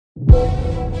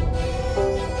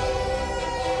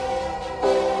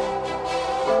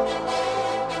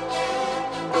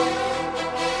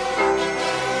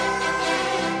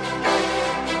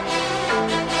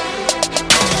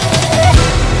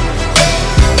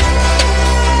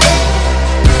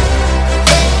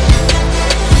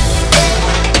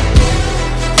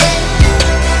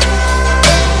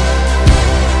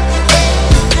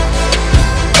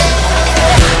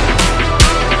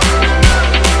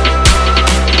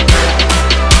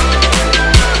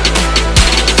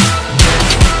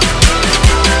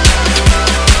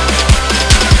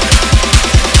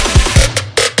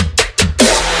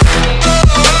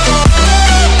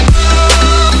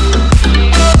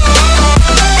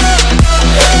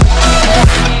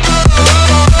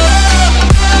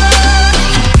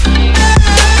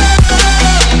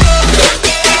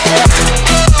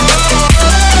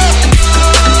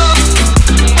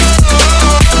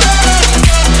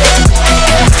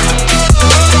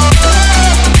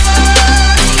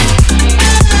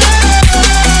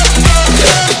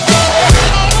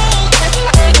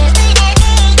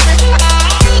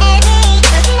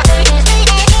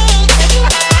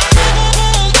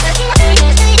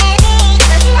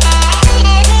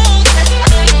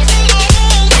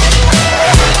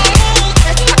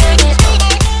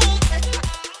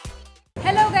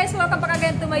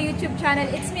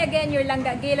It's me again, your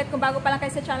Langga Gail. At kung bago pa lang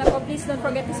kayo sa channel ko, please don't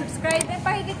forget to subscribe and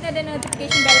pahigit na din ang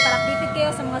notification bell para updated kayo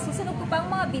sa mga susunod ko pang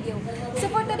mga video. So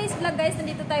for today's vlog guys,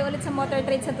 nandito tayo ulit sa Motor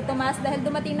Trade Santo Tomas dahil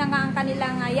dumating na nga ang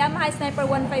kanilang Yamaha Sniper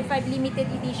 155 Limited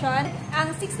Edition, ang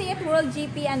 60th World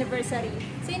GP Anniversary.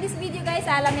 So in this video guys,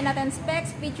 alamin natin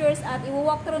specs, features at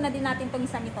i-walkthrough na din natin itong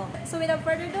isang ito. So without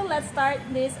further ado, let's start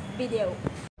this video.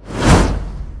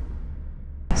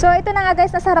 So ito na nga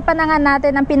guys, nasa harapan na nga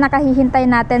natin ang pinakahihintay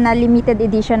natin na limited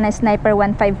edition na Sniper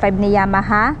 155 ni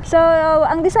Yamaha. So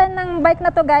ang design ng bike na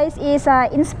to guys is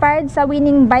inspired sa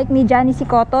winning bike ni Johnny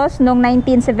Cikotos noong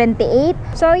 1978.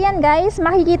 So yan guys,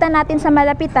 makikita natin sa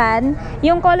malapitan,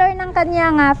 yung color ng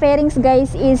kanyang fairings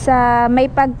guys is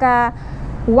may pagka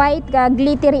white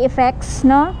glittery effects,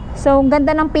 no? So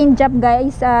ganda ng paint job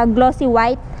guys, glossy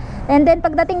white. And then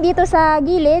pagdating dito sa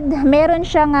gilid, meron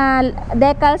siyang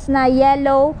decals na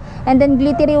yellow and then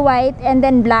glittery white and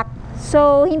then black.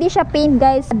 So hindi siya paint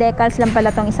guys, decals lang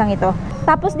pala tong isang ito.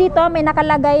 Tapos dito may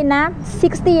nakalagay na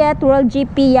 60th World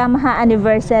GP Yamaha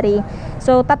Anniversary.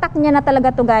 So tatak niya na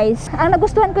talaga to guys. Ang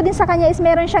nagustuhan ko din sa kanya is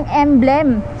meron siyang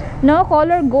emblem, no,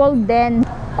 color golden,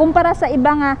 kumpara sa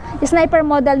ibang sniper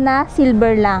model na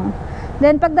silver lang.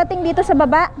 Then pagdating dito sa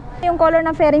baba, yung color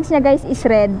ng fairings niya guys is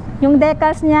red. Yung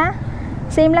decals niya,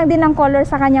 same lang din ang color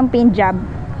sa kanyang paint job,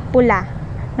 pula,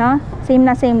 no? Same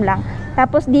na same lang.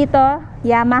 Tapos dito,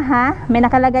 Yamaha, may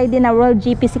nakalagay din na World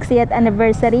GP 60th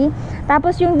Anniversary.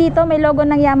 Tapos yung dito may logo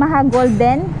ng Yamaha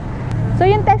golden. So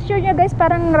yung texture niya guys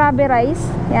parang rubberized.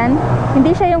 Yan.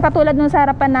 Hindi siya yung katulad nung sa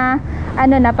harapan na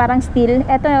ano na parang steel.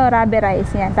 Ito yung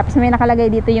rubberized yan. Tapos may nakalagay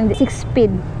dito yung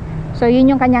 6-speed. So yun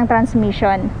yung kanyang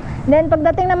transmission. Then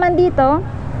pagdating naman dito,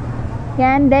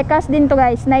 yan, decals din to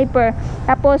guys, sniper.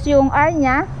 Tapos yung R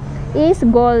nya is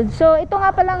gold. So ito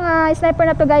nga palang sniper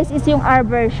na to guys is yung R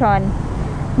version.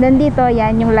 Then dito,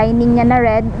 yan, yung lining nya na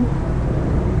red.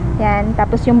 Yan,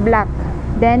 tapos yung black.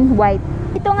 Then white.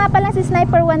 Ito nga palang si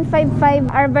Sniper 155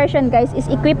 R version guys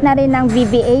is equipped na rin ng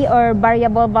VVA or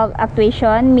variable valve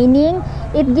actuation, meaning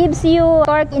it gives you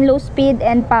torque in low speed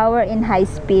and power in high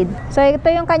speed. So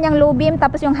ito yung kanyang low beam,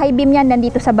 tapos yung high beam niya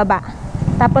nandito sa baba.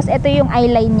 Tapos ito yung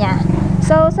eye line niya.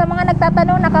 So sa mga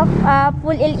nagtatanong, naka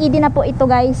full LED na po ito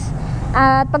guys.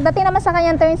 At pagdating naman sa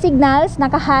kanyang turn signals,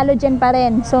 naka halogen pa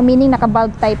rin. So meaning naka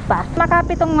bulb type pa.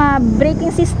 Makapit tong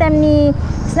braking system ni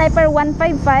Sniper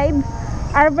 155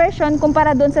 R version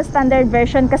kumpara doon sa standard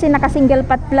version kasi naka single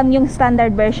pot lang yung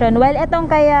standard version. While etong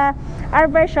kaya R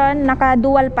version naka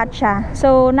dual pot siya.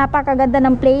 So napakaganda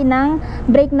ng play ng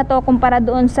brake na to kumpara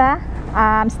doon sa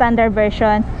standard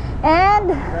version.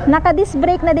 And naka disc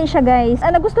brake na din siya guys.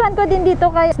 Ang nagustuhan ko din dito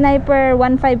kay Sniper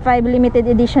 155 limited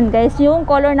edition guys, yung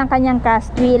color ng kanyang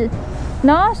cast wheel,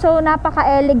 no? So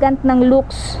napaka-elegant ng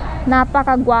looks,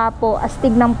 napakagwapo,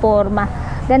 astig ng forma.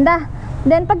 Ganda.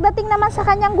 Then pagdating naman sa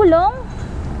kanyang gulong,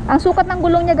 ang sukat ng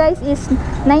gulong niya guys is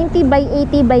 90 by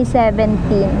 80 by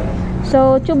 17.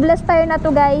 So tubeless tire na to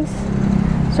guys.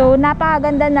 So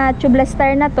napakaganda na tubeless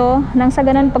tire na to. Nang sa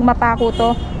ganun pag mapako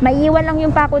to, maiiwan lang yung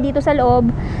pako dito sa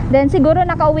loob. Then siguro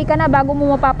nakauwi ka na bago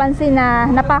mo mapapansin na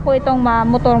napako itong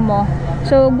motor mo.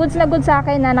 So goods na goods sa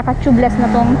akin na naka tubeless na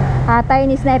tong tire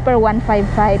ni Sniper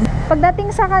 155.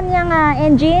 Pagdating sa kanyang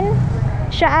engine,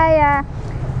 siya ay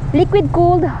liquid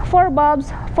cooled, 4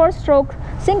 valves, 4 stroke,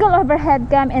 single overhead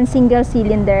cam and single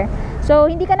cylinder. So So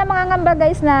hindi ka na mangangamba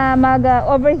guys na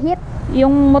mag-overheat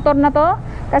yung motor na to,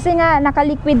 kasi nga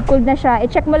naka-liquid cooled na siya.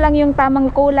 I-check mo lang yung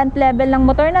tamang coolant level ng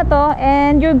motor na to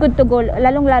and you're good to go,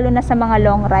 lalong lalo na sa mga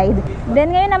long ride.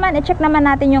 Then ngayon naman, i-check naman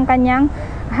natin yung kanyang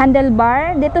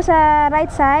handlebar. Dito sa right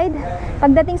side,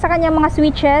 pagdating sa kanyang mga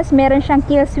switches, meron siyang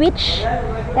kill switch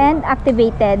and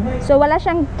activated. So wala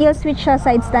siyang kill switch sa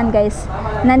side stand guys,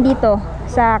 nandito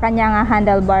sa kanyang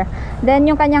handlebar. Then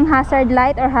yung kanyang hazard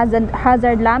light or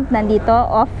hazard lamp nandito,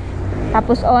 off,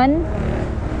 tapos on.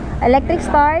 Electric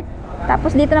start.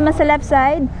 Tapos dito naman sa left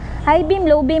side, high beam,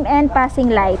 low beam, and passing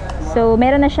light. So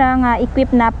meron na siyang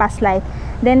equipped na pass light.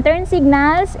 Then turn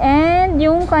signals and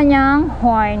yung kanyang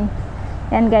horn.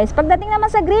 Yan guys. Pagdating naman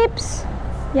sa grips,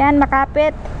 yan,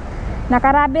 makapit,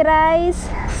 naka-rubberize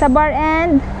sa bar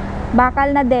end, bakal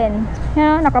na din.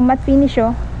 Yan, naka-matte finish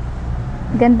oh.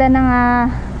 Ganda ng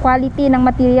quality ng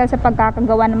material sa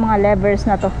pagkakagawa ng mga levers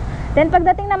na to. Then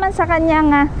pagdating naman sa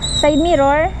kanyang side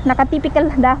mirror, naka-typical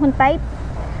dahon type.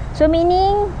 So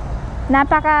meaning,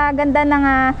 napakaganda ng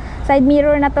side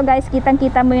mirror na to guys.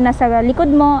 Kitang-kita mo yung nasa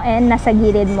likod mo and nasa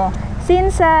gilid mo.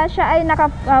 Since siya ay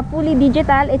fully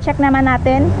digital, i-check naman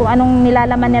natin kung anong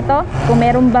nilalaman nito. Kung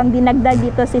meron bang dinagdag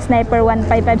dito si Sniper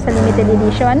 155 sa limited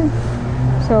edition.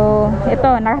 So,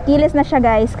 ito, nakakilis na siya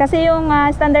guys. Kasi yung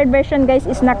standard version guys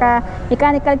is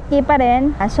naka-mechanical key pa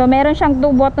rin. So, meron siyang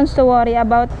 2 buttons to worry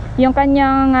about. Yung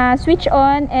kanyang switch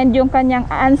on and yung kanyang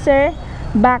answer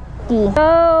back key.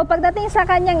 So, pagdating sa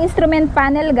kanyang instrument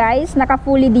panel guys,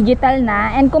 naka-fully digital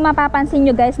na. And kung mapapansin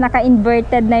nyo guys,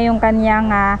 naka-inverted na yung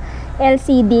kanyang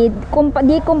LCD.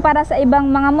 Di kumpara sa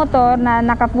ibang mga motor na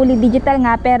naka-fully digital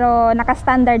nga pero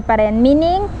naka-standard pa rin.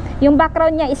 Meaning, yung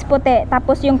background niya is puti,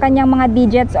 tapos yung kanyang mga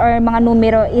digits or mga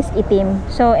numero is itim.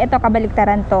 So, ito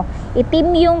kabaliktaran to.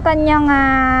 Itim yung kanyang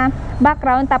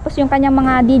background, tapos yung kanyang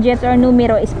mga digits or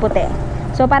numero is puti.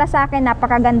 So, para sa akin,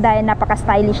 napakaganda and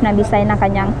napaka-stylish ng design ng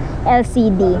kanyang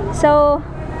LCD. So,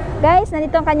 guys,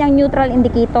 nandito ang kanyang neutral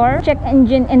indicator, check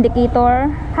engine indicator,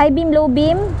 high beam, low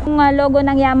beam, yung logo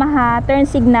ng Yamaha, turn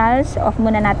signals, off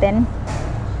muna natin.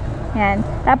 Yan.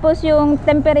 Tapos yung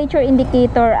temperature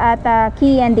indicator at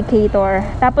key indicator.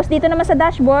 Tapos dito naman sa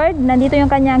dashboard, nandito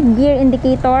yung kanyang gear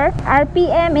indicator,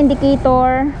 RPM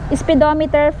indicator,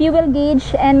 speedometer, fuel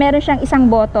gauge, and meron siyang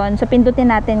isang button. So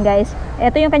pindutin natin guys.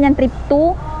 Ito yung kanyang trip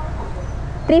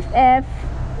 2, trip F,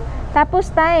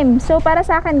 tapos time. So para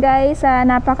sa akin guys,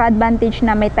 napaka-advantage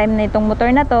na may time na itong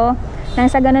motor na to. Nang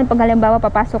sa ganun, pag halimbawa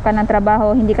papasok ka ng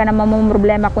trabaho, hindi ka na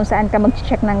mamumroblema kung saan ka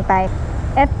mag-check ng time.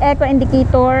 F-eco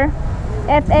indicator,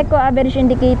 F-eco average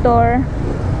indicator,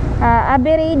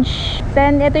 average,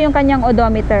 then ito yung kanyang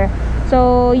odometer.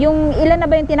 So, yung ilan na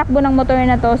ba yung tinakbo ng motor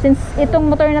na to, since itong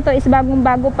motor na to is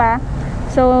bagong-bago pa,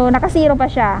 so naka-zero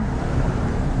pa siya.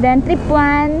 Then trip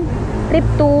 1, trip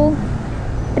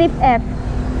 2, trip F.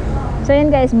 So,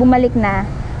 yun guys, bumalik na.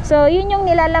 So, yun yung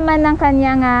nilalaman ng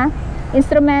kanyang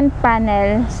instrument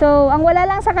panel. So, ang wala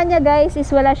lang sa kanya guys is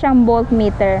wala siyang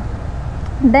voltmeter.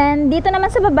 Then, dito naman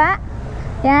sa baba,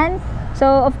 yan. So,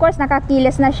 of course,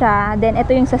 nakakiles na siya. Then,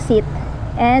 ito yung sa seat.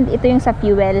 And, ito yung sa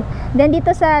fuel. Then,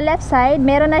 dito sa left side,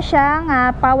 meron na siyang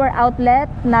power outlet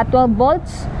na 12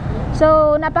 volts.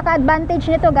 So,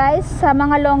 napaka-advantage nito, guys. Sa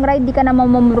mga long ride, di ka na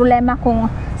mamumrolema kung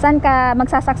saan ka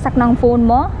magsasaksak ng phone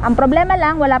mo. Ang problema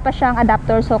lang, wala pa siyang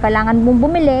adapter. So, kailangan mong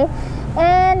bumili.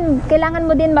 And, kailangan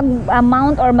mo din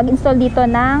mag-mount or mag-install dito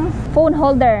ng phone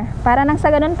holder. Para nang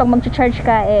sa ganun, pag mag-charge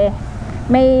ka,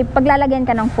 may paglalagyan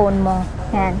ka ng phone mo.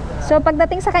 Yan. So,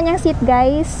 pagdating sa kanyang seat,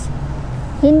 guys,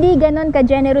 hindi ganun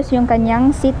ka-generous yung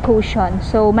kanyang seat cushion.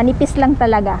 So, manipis lang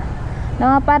talaga.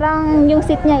 No? Parang yung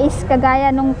seat niya is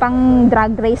kagaya nung pang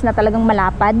drag race na talagang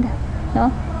malapad.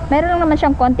 No? Meron lang naman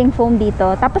siyang konting foam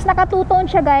dito. Tapos,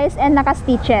 naka-two-tone siya, guys, and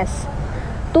naka-stitches.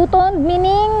 Two-tone,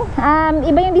 meaning,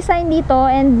 iba yung design dito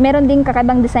and meron din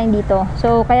kakaibang design dito.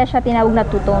 So, kaya siya tinawag na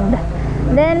two-toned.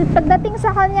 Then, pagdating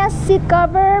sa kanya seat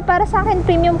cover, para sa akin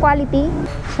premium quality.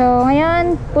 So,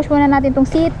 ngayon, push muna natin itong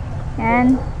seat.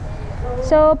 Yan.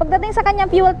 So, pagdating sa kanyang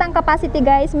fuel tank capacity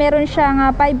guys, meron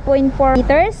siyang 5.4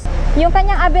 liters. Yung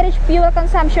kanyang average fuel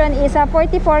consumption is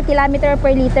 44 km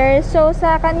per liter. So,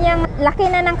 sa kanyang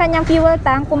laki na ng kanyang fuel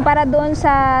tank, kumpara doon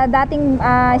sa dating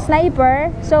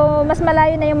Sniper, so, mas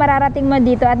malayo na yung mararating mo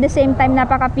dito. At the same time,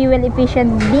 napaka-fuel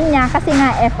efficient din niya kasi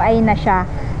nga FI na siya.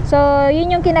 So,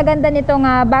 yun yung kinaganda nitong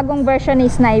bagong version ni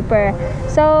Sniper.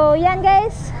 So, yan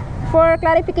guys. For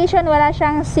clarification, wala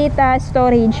siyang seat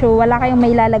storage. So, wala kayong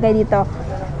may ilalagay dito.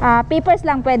 Papers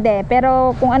lang pwede.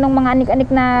 Pero kung anong mga anik-anik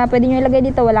na pwede nyo ilagay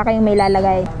dito, wala kayong may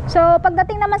ilalagay. So,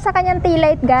 pagdating naman sa kanyang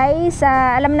taillight guys,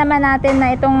 alam naman natin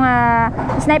na itong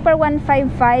Sniper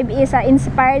 155 is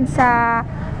inspired sa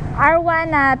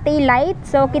R1 na tail light.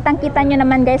 So kitang-kita nyo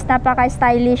naman guys,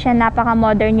 napaka-stylish and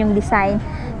napaka-modern yung design.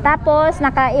 Tapos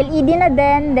naka-LED na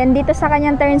din. Then dito sa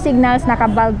kanyang turn signals,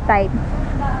 naka-bulb type.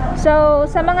 So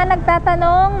sa mga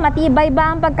nagtatanong, matibay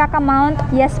ba ang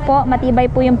pagkakamount? Yes po, matibay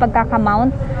po yung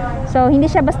pagkakamount. So hindi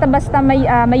siya basta-basta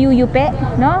mayuyupe,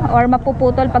 no? Or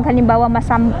mapuputol pag halimbawa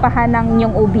masampahan ng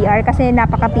yung OBR, kasi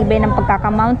napakatibay ng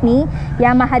pagkakamount ni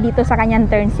Yamaha dito sa kanyang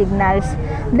turn signals.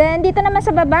 Then dito naman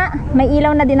sa baba, may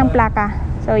ilaw na din ang plaka.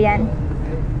 So yan.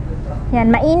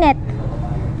 Yan, mainit.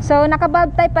 So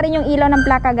naka-bulb type pa rin yung ilaw ng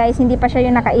plaka guys, hindi pa siya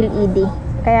yung naka-LED.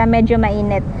 Kaya medyo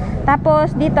mainit.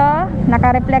 Tapos dito,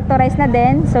 naka-reflectorize na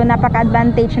din. So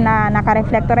napaka-advantage na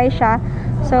naka-reflectorize siya.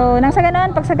 So nang sa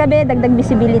ganoon, pag sa gabi, dagdag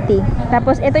visibility.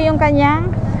 Tapos ito yung kanyang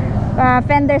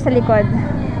fender sa likod.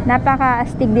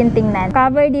 Napaka-astig din tingnan.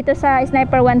 Cover dito sa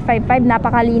Sniper 155,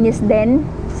 napakalinis din.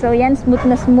 So yan, smooth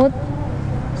na smooth.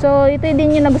 So ito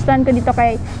din yung nagustuhan ko dito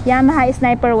kay Yamaha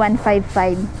Sniper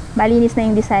 155. Malinis na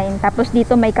yung design. Tapos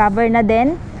dito may cover na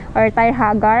din, or tire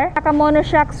hugger. Naka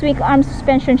monoshock swick arm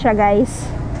suspension siya guys.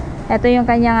 Ito yung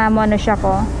kanyang monoshock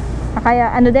ko.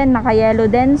 Naka yellow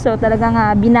din. So talagang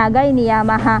binagay ni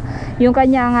Yamaha yung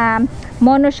kanyang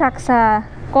monoshock sa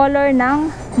color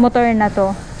ng motor na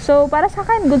to. So para sa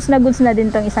akin, goods na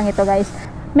din tong isang ito guys.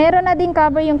 Meron na din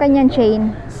cover yung kanyang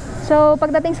chain. So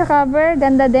pagdating sa cover,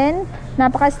 ganda din.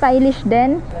 Napaka-stylish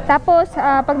din. Tapos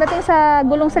pagdating sa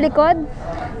gulong sa likod,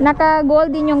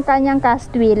 naka-gold din yung kanyang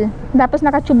cast wheel. Tapos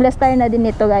naka-tubeless tire na din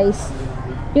ito guys.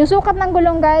 Yung sukat ng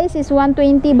gulong guys is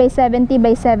 120 by 70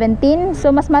 by 17.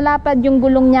 So mas malapad yung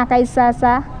gulong niya kaysa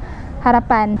sa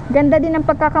harapan. Ganda din ang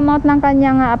pagkakamount ng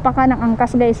kanyang apaka ng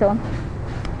angkas guys. Oh.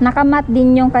 Nakamat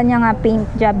din yung kanyang paint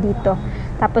job dito.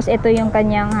 Tapos ito yung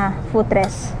kanyang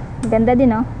footrest. Ganda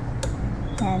din oh.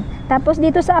 Yan. Tapos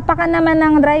dito sa apakan naman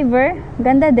ng driver,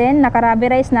 ganda din,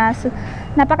 naka-rubberize na. So,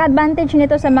 napaka-advantage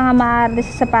nito sa mga maaarte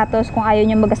sa sapatos. Kung ayaw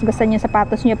nyo magasgasan yung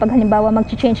sapatos nyo pag halimbawa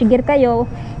mag-change gear kayo,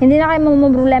 hindi na kayo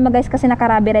problema guys kasi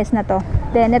naka-rubberize na to.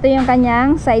 Then ito yung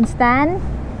kanyang side stand,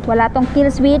 wala tong kill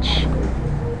switch.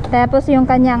 Tapos yung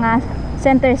kanyang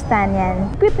center stand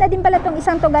yan. Equipped na din pala tong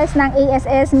isang to guys ng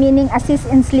ASS, meaning assist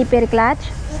in slippery clutch.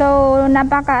 So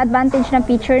napaka-advantage ng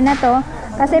feature na to.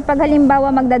 Kasi pag halimbawa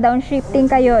magda-downshifting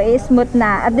kayo, smooth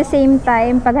na. At the same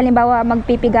time, pag halimbawa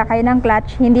magpipiga kayo ng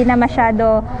clutch, hindi na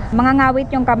masyado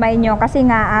mangangawit yung kamay nyo. Kasi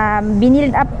nga,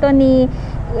 binild up to ni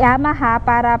Yamaha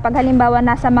para pag halimbawa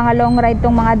nasa mga long ride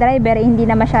tong mga driver, hindi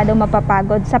na masyado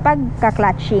mapapagod sa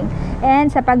pagka-clutching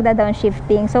and sa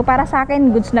pagda-downshifting. So para sa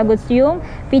akin, goods na goods yung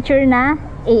feature na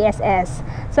ASS.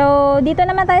 So dito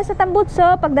naman tayo sa tambutso.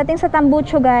 Pagdating sa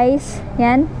tambutso guys,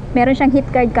 yan, meron siyang heat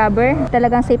guard cover.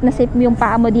 Talagang safe na safe yung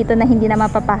paa mo dito na hindi na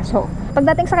mapapasok.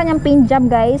 Pagdating sa kanyang paint job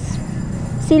guys,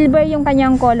 silver yung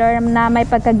kanyang color na may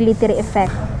pagka-glittery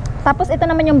effect. Tapos ito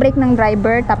naman yung brake ng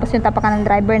driver. Tapos yung tapakan ng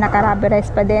driver, naka-rubberize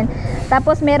pa din.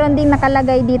 Tapos meron ding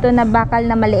nakalagay dito na bakal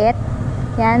na maliit.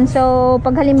 Yan, so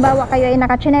pag halimbawa kayo ay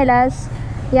nakachinelas,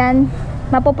 yan,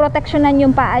 mapoproteksyonan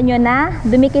yung paa nyo na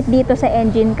dumikit dito sa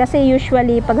engine. Kasi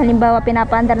usually pag halimbawa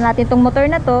pinapaandar natin itong motor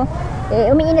na to,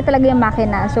 umiinit talaga yung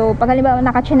makina. So pag halimbawa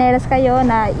nakachinelas kayo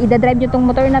na idadrive nyo itong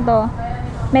motor na to,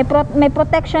 may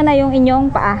protection na yung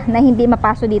inyong paa na hindi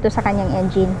mapaso dito sa kanyang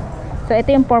engine. So ito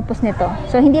yung purpose nito.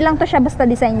 So hindi lang to siya basta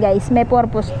design guys, may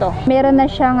purpose to. Meron na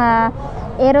siyang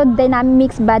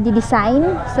aerodynamics body design.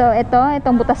 So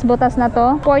itong butas-butas na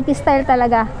to, sporty style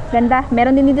talaga. Ganda.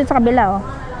 Meron din dito sa kabila oh.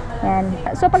 Yan.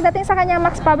 So pagdating sa kanyang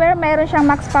max power, mayroon siyang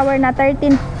max power na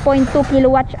 13.2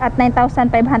 kW at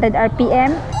 9,500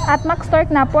 RPM at max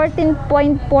torque na 14.4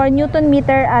 Nm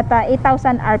at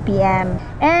 8,000 RPM.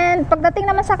 And pagdating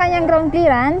naman sa kanyang ground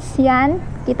clearance, yan,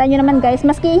 kita nyo naman guys,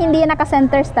 maski hindi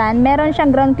naka-center stand, meron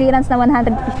siyang ground clearance na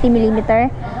 150 mm.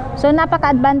 So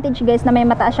napaka-advantage guys na may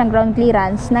mataas siyang ground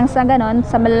clearance nang sa ganon,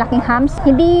 sa malalaking humps,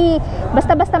 hindi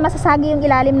basta-basta masasagi yung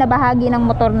ilalim na bahagi ng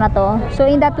motor na to. So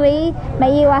in that way,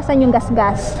 may iwasan yung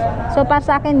gas-gas. So para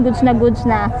sa akin, goods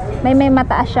na may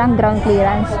mataas siyang ground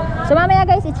clearance. So mamaya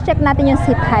guys, i-check natin yung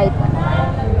seat height.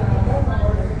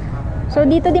 So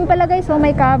dito din pala guys, so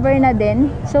may cover na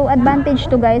din. So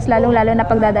advantage to guys, lalong-lalo na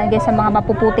pagdadaan guys sa mga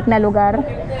mapuputik na lugar.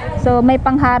 So may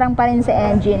pangharang pa rin sa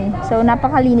engine. So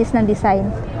napakalinis ng design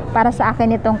para sa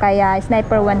akin itong kaya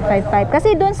Sniper 155.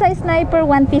 Kasi doon sa Sniper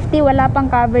 150 wala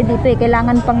pang cover dito eh.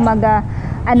 Kailangan pang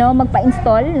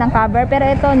magpa-install ng cover. Pero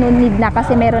ito no need na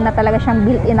kasi meron na talaga siyang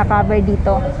built-in na cover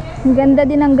dito. Ang ganda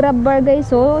din ng grab bar guys.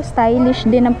 So stylish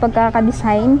din ang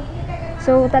pagkaka-design.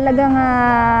 So talagang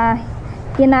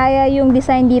kinaya yung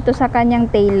design dito sa kanyang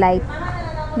tail light.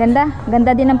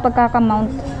 Ganda din ang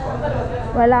pagkaka-mount.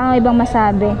 Wala kang ibang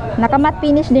masabi. Naka-matte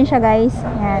finish din siya guys.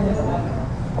 Yan.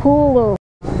 cool.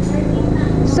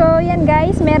 So yan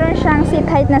guys, meron siyang seat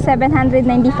height na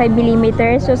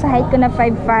 795mm. So sa height ko na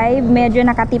 5'5", medyo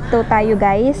nakatiptoe tayo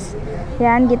guys.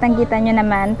 Yan, kitang-kita nyo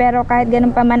naman. Pero kahit ganun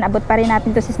pa man, abot pa rin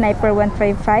natin to si Sniper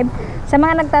 155. Sa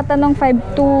mga nagtatanong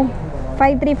 5'2",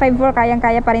 5'3", 5'4",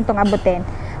 kayang-kaya pa rin tong abutin.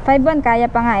 5'1", kaya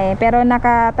pa nga eh. Pero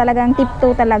talagang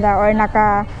tiptoe talaga or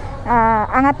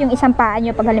angat yung isang paa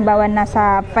nyo pag halimbawa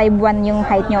nasa 5'1" yung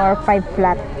height nyo or 5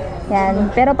 flat.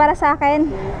 Yan. Pero para sa akin,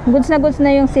 goods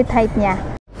na yung seat height niya.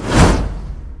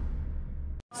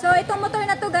 So, itong motor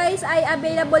na to guys ay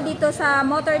available dito sa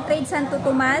Motor Trade Santo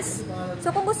Tomas.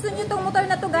 So, kung gusto niyo itong motor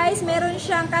na to guys, meron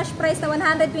siyang cash price na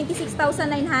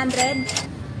 126,900.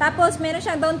 Tapos, meron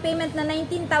siyang down payment na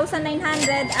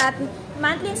 19,900 at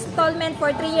monthly installment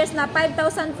for 3 years na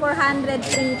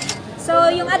 5,403. So,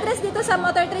 yung address dito sa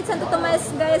Motor Trade Santo Tomas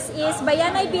guys is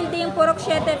Bayanay Building, Purok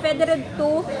 7, Federal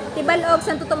 2, Tibalog,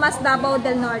 Santo Tomas, Davao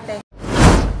del Norte.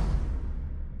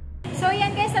 So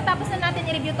yan guys, natapos na natin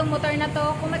i-review tong motor na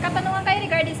to. Kung may katanungan kayo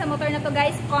regarding sa motor na to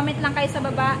guys, comment lang kayo sa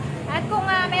baba. At kung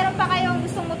meron pa kayong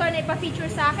gustong motor na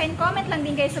ipa-feature sa akin, comment lang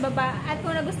din kayo sa baba. At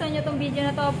kung nagustuhan nyo tong video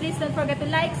na to, please don't forget to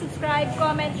like, subscribe,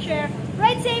 comment, share.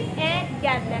 Ride safe and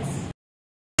God bless!